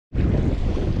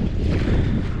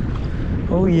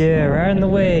Oh yeah, riding the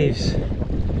waves.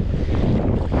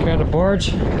 Got a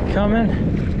barge coming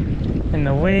and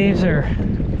the waves are,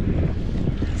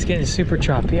 it's getting super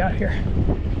choppy out here.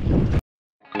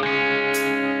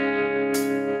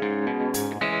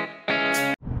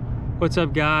 What's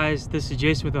up guys, this is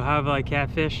Jason with Ohio Valley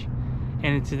Catfish,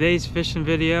 and in today's fishing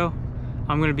video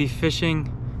I'm going to be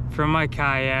fishing from my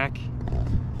kayak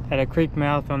at a creek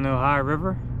mouth on the Ohio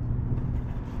River.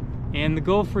 And the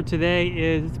goal for today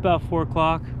is, it's about 4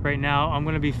 o'clock right now. I'm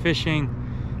going to be fishing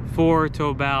 4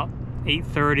 till about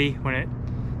 8:30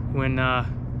 when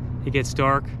it gets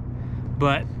dark.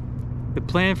 But the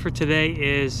plan for today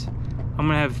is I'm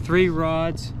going to have 3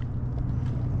 rods,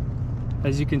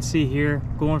 as you can see here,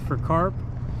 going for carp,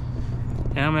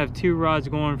 and I'm going to have 2 rods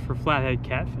going for flathead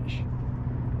catfish.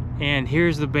 And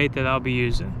here's the bait that I'll be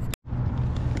using.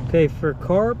 Okay, for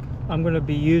carp I'm going to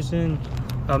be using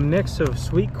a mix of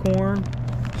sweet corn,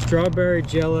 strawberry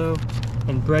jello,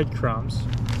 and breadcrumbs.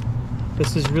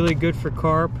 This is really good for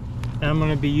carp, and I'm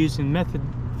going to be using method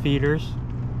feeders. I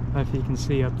don't know if you can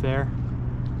see up there.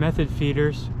 Method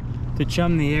feeders to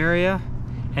chum the area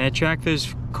and attract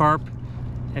those carp,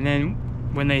 and then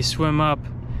when they swim up,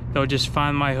 they'll just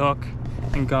find my hook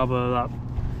and gobble it up.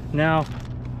 Now,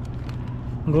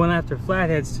 I'm going after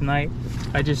flatheads tonight.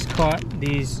 I just caught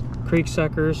these creek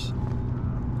suckers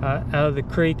out of the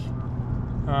creek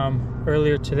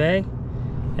earlier today,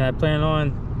 and I plan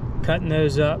on cutting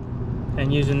those up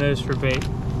and using those for bait.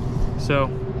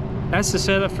 So that's the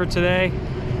setup for today.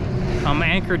 I'm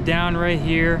anchored down right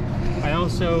here.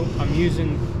 I'm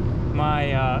using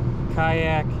my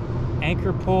kayak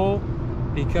anchor pole,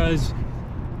 because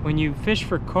when you fish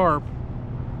for carp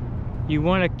you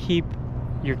want to keep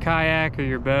your kayak or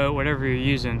your boat, whatever you're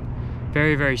using,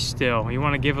 very, very still. You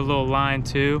want to give a little line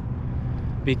too,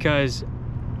 because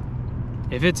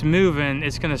if it's moving,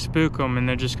 it's going to spook them and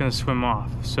they're just going to swim off.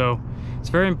 So it's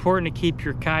very important to keep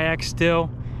your kayak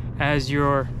still as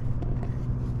you're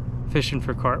fishing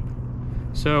for carp.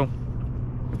 So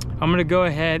I'm going to go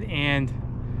ahead and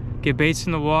get baits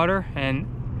in the water and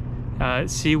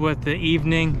see what the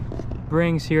evening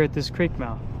brings here at this creek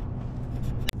mouth.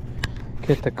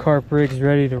 Get the carp rigs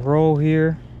ready to roll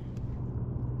here.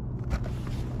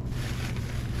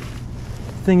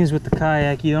 The thing is, with the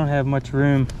kayak you don't have much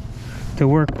room to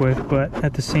work with, but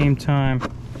at the same time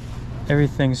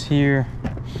everything's here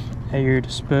at your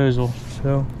disposal,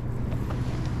 so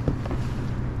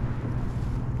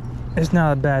it's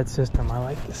not a bad system. I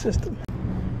like the system.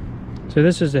 So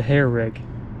this is a hair rig.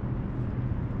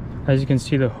 As you can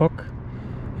see, the hook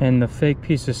and the fake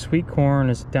piece of sweet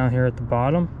corn is down here at the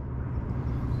bottom.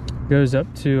 Goes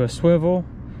up to a swivel.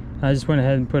 I just went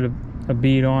ahead and put a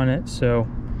bead on it so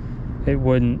it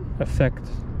wouldn't affect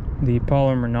the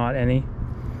polymer knot any.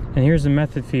 And here's the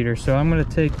method feeder. So I'm going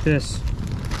to take this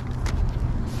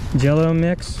jello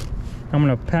mix, I'm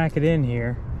going to pack it in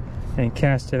here and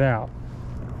cast it out,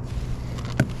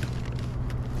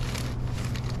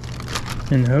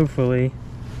 and hopefully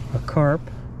a carp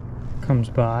comes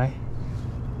by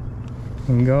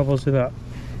and gobbles it up.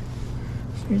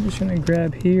 So you're just going to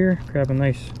grab here, grab a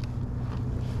nice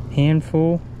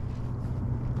handful,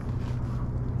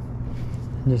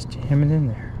 and just jam it in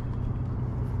there.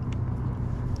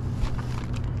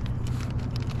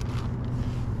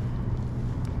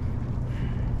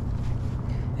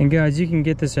 And guys, you can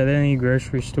get this at any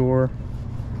grocery store.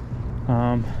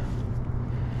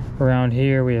 Around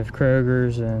here we have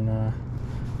Kroger's and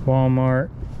Walmart.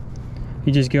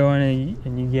 You just go in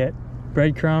and you get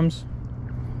breadcrumbs.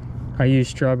 I use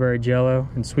strawberry jello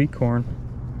and sweet corn.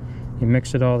 You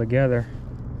mix it all together,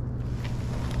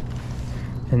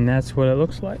 and that's what it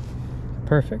looks like.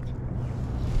 Perfect.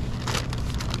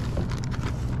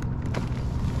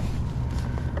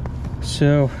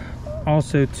 So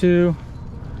also too,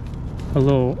 a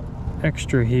little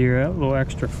extra here, a little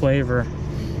extra flavor.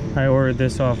 I ordered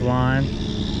this offline.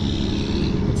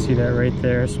 You can see that right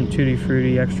there, some tutti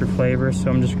frutti extra flavor. So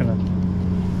I'm just gonna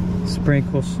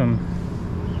sprinkle some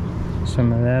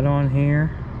of that on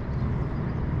here.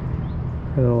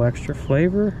 A little extra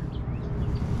flavor.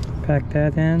 Pack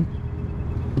that in.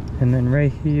 And then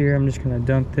right here, I'm just gonna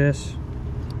dunk this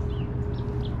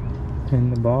in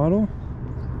the bottle.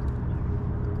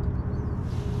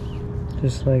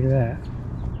 Just like that.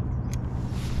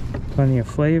 Plenty of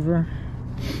flavor.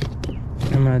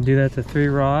 I'm gonna do that to 3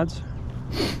 rods,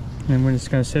 and we're just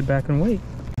gonna sit back and wait.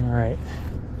 All right,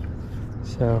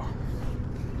 so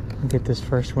get this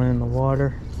first one in the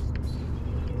water.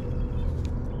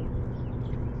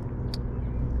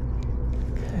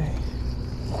 Okay,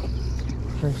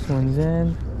 first one's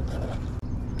in.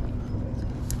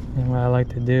 And what I like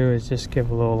to do is just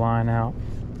give a little line out.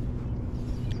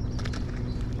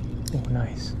 Oh,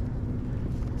 nice.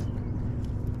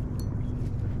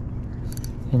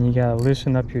 And you gotta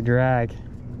loosen up your drag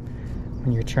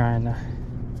when you're trying to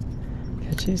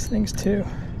catch these things too,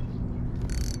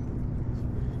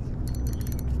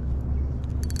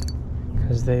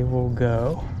 because they will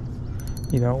go.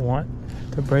 You don't want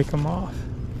to break them off.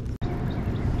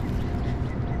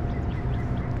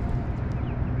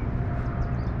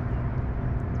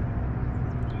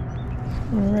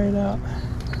 Right out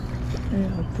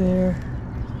there.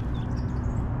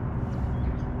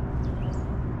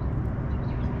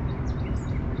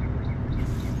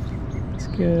 It's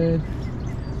good.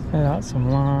 Let out some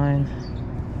line.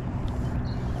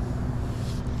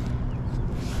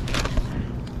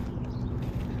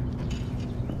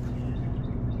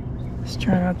 Just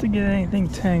try not to get anything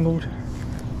tangled.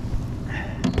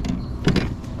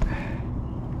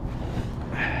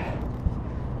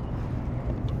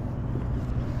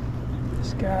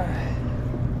 This guy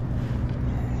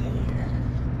here,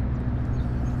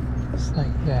 just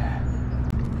like that.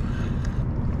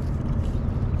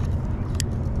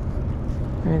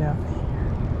 Right out here.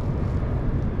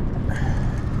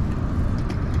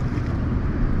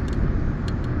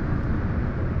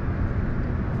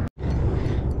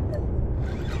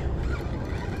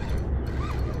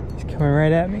 He's coming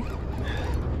right at me.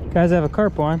 Guys, I have a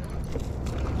carp on.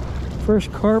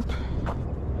 First carp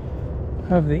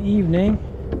of the evening.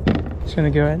 Just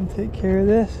gonna go ahead and take care of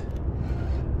this.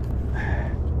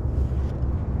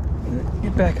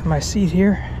 Get back in my seat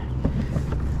here.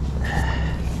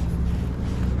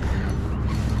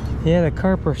 Yeah, the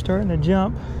carp are starting to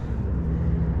jump.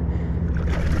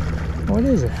 What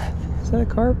is that? Is that a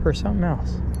carp or something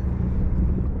else?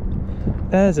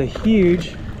 That is a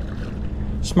huge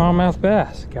smallmouth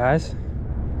bass, guys.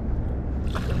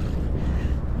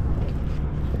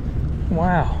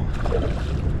 Wow.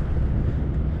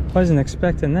 Wasn't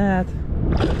expecting that.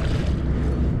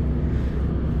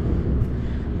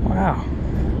 Wow.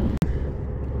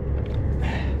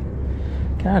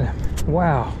 Got him.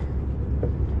 Wow.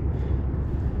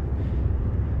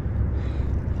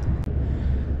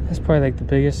 That's probably like the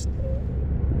biggest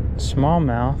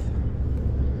smallmouth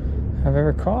I've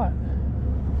ever caught.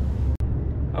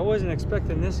 I wasn't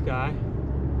expecting this guy.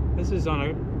 This is on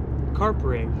a carp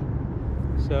rig.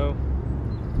 So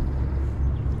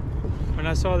when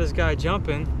I saw this guy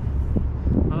jumping,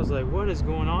 I was like, what is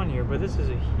going on here? But this is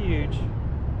a huge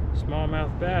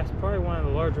smallmouth bass, probably one of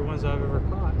the larger ones I've ever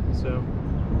caught. So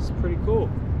it's pretty cool.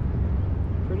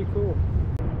 Pretty cool.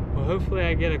 Well, hopefully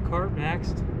I get a carp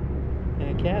next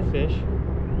and a catfish.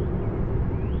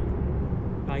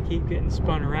 If I keep getting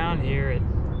spun around here, it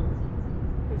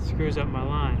screws up my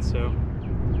line. So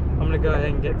I'm gonna go ahead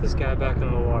and get this guy back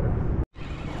in the water.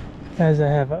 Guys, I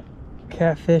have a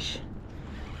catfish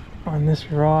on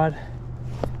this rod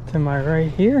to my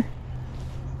right here.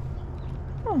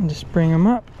 I'll just bring him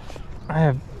up. I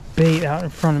have bait out in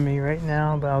front of me right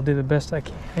now, but I'll do the best I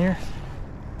can here.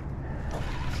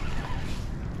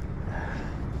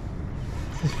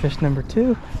 This is fish number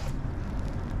 2.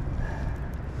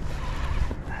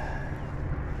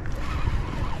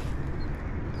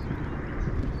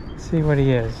 Let's see what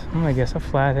he is. I'm gonna guess a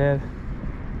flathead.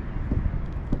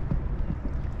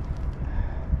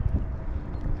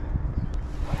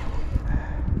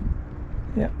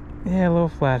 Yep, yeah, a little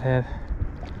flathead.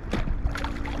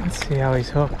 Let's see how he's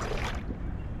hooked.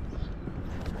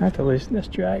 I have to loosen this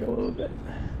drag a little bit.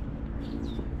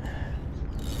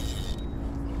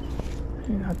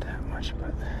 Maybe not that much,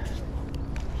 but.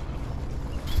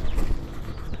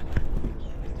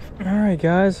 Alright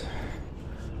guys,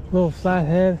 little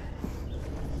flathead.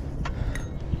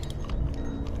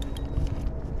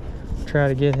 Try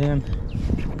to get him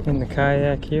in the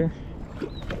kayak here.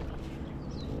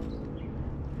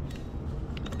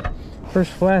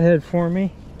 First flathead for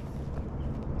me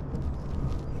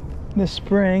this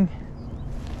spring,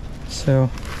 so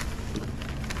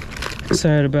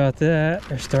excited about that.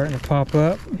 They're starting to pop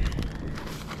up.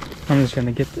 I'm just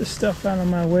gonna get this stuff out of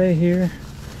my way here.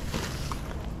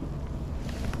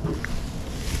 Put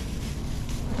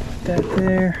that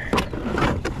there.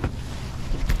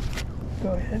 Go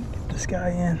ahead and get this guy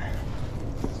in.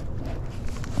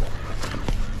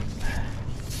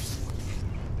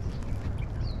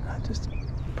 I'll just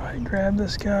probably grab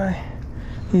this guy.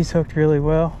 He's hooked really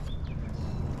well.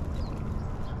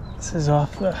 This is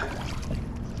off the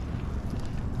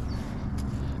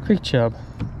creek chub.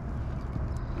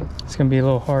 It's gonna be a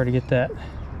little hard to get that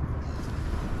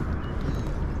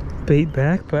bait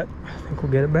back, but I think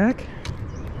we'll get it back.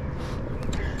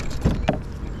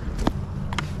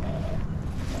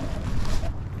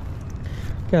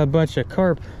 Got a bunch of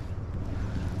carp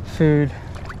food,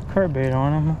 carp bait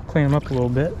on them. I'll clean them up a little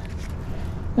bit.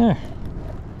 There.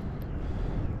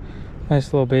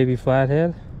 Nice little baby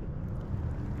flathead.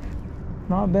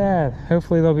 Not bad.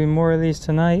 Hopefully there'll be more of these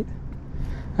tonight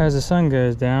as the sun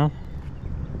goes down.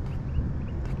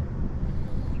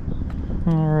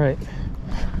 All right,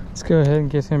 let's go ahead and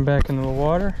get him back into the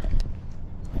water.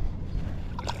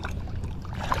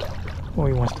 Oh,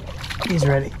 he wants to, he's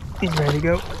ready to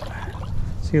go.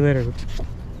 See you later.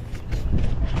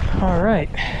 All right,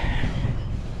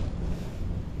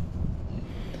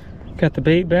 got the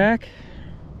bait back.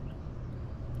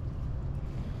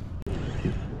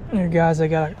 Here guys, I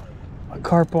got a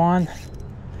carp on.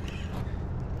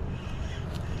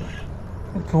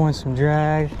 I'm pulling some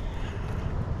drag.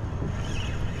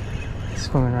 He's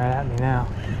swimming right at me now.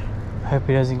 I hope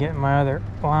he doesn't get in my other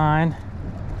line.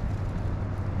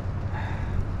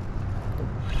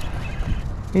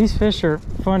 These fish are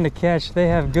fun to catch. They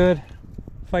have good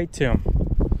fight to them.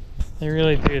 They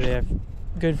really do. They have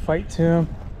good fight to them.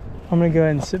 I'm gonna go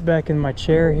ahead and sit back in my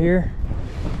chair here.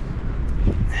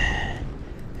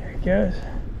 Goes.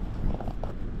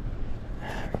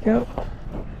 There we go.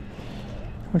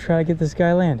 We'll try to get this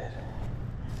guy landed.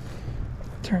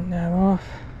 Turn that off.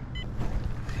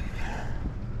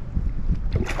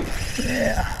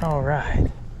 Yeah, all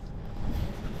right.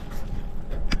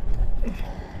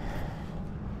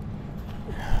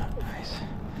 Nice.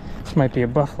 This might be a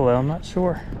buffalo, I'm not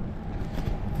sure.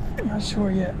 I'm not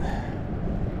sure yet.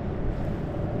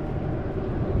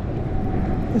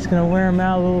 Just gonna wear him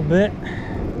out a little bit.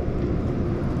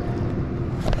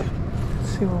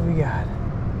 See what we got.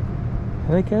 I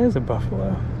think that is a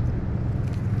buffalo.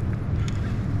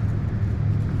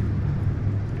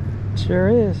 Sure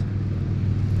is.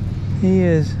 He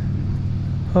is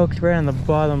hooked right on the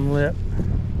bottom lip.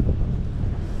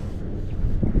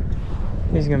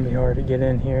 He's gonna be hard to get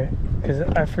in here because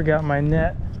I forgot my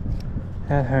net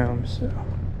at home, so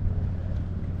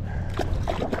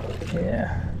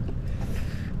yeah.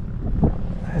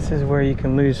 This is where you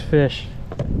can lose fish.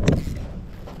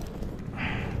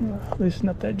 Loosen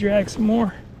up that drag some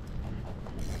more.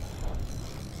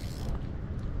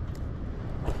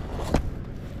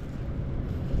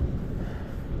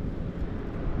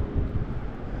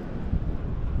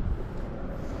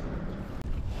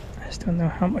 I just don't know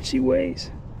how much he weighs.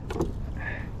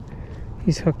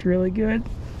 He's hooked really good.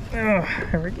 Oh,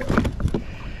 there we go.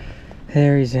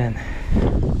 There he's in.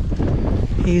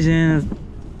 He's in.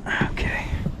 Okay.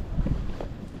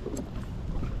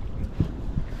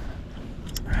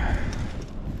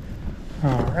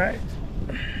 All right.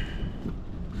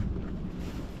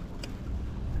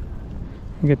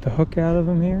 Get the hook out of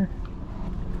him here.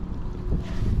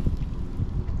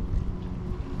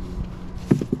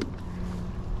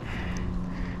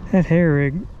 That hair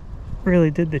rig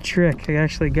really did the trick. I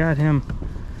actually got him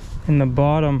in the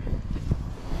bottom,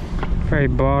 very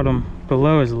bottom,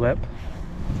 below his lip.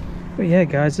 But yeah,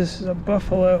 guys, this is a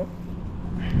buffalo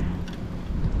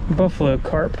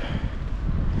carp.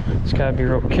 Just gotta be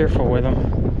real careful with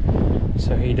him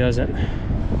so he doesn't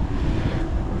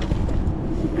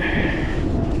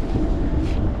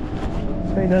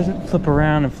flip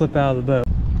around and flip out of the boat.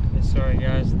 Sorry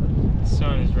guys, the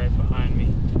sun is right behind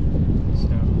me, so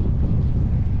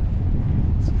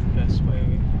this is the best way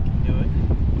we can do it.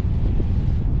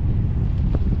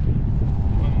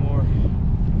 One more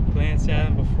glance at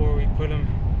him before we put him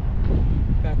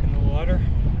back in the water.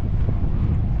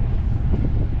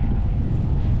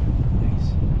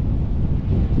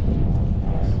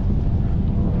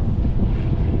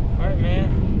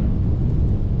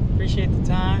 Appreciate the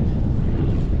time.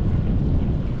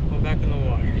 We're back in the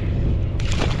water.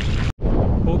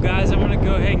 Well guys, I'm gonna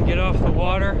go ahead and get off the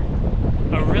water.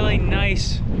 A really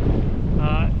nice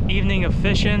evening of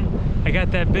fishing. I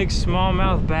got that big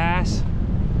smallmouth bass,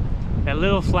 that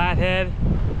little flathead,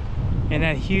 and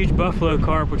that huge buffalo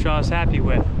carp, which I was happy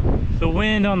with. The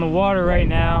wind on the water right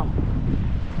now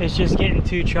is just getting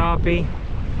too choppy.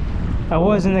 I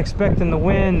wasn't expecting the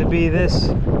wind to be this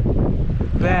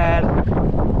bad,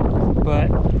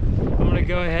 but I'm gonna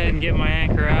go ahead and get my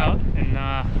anchor out and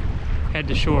head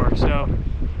to shore. So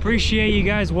appreciate you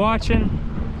guys watching.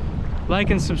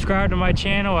 Like and subscribe to my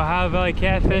channel, Ohio Valley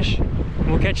Catfish, and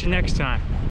we'll catch you next time.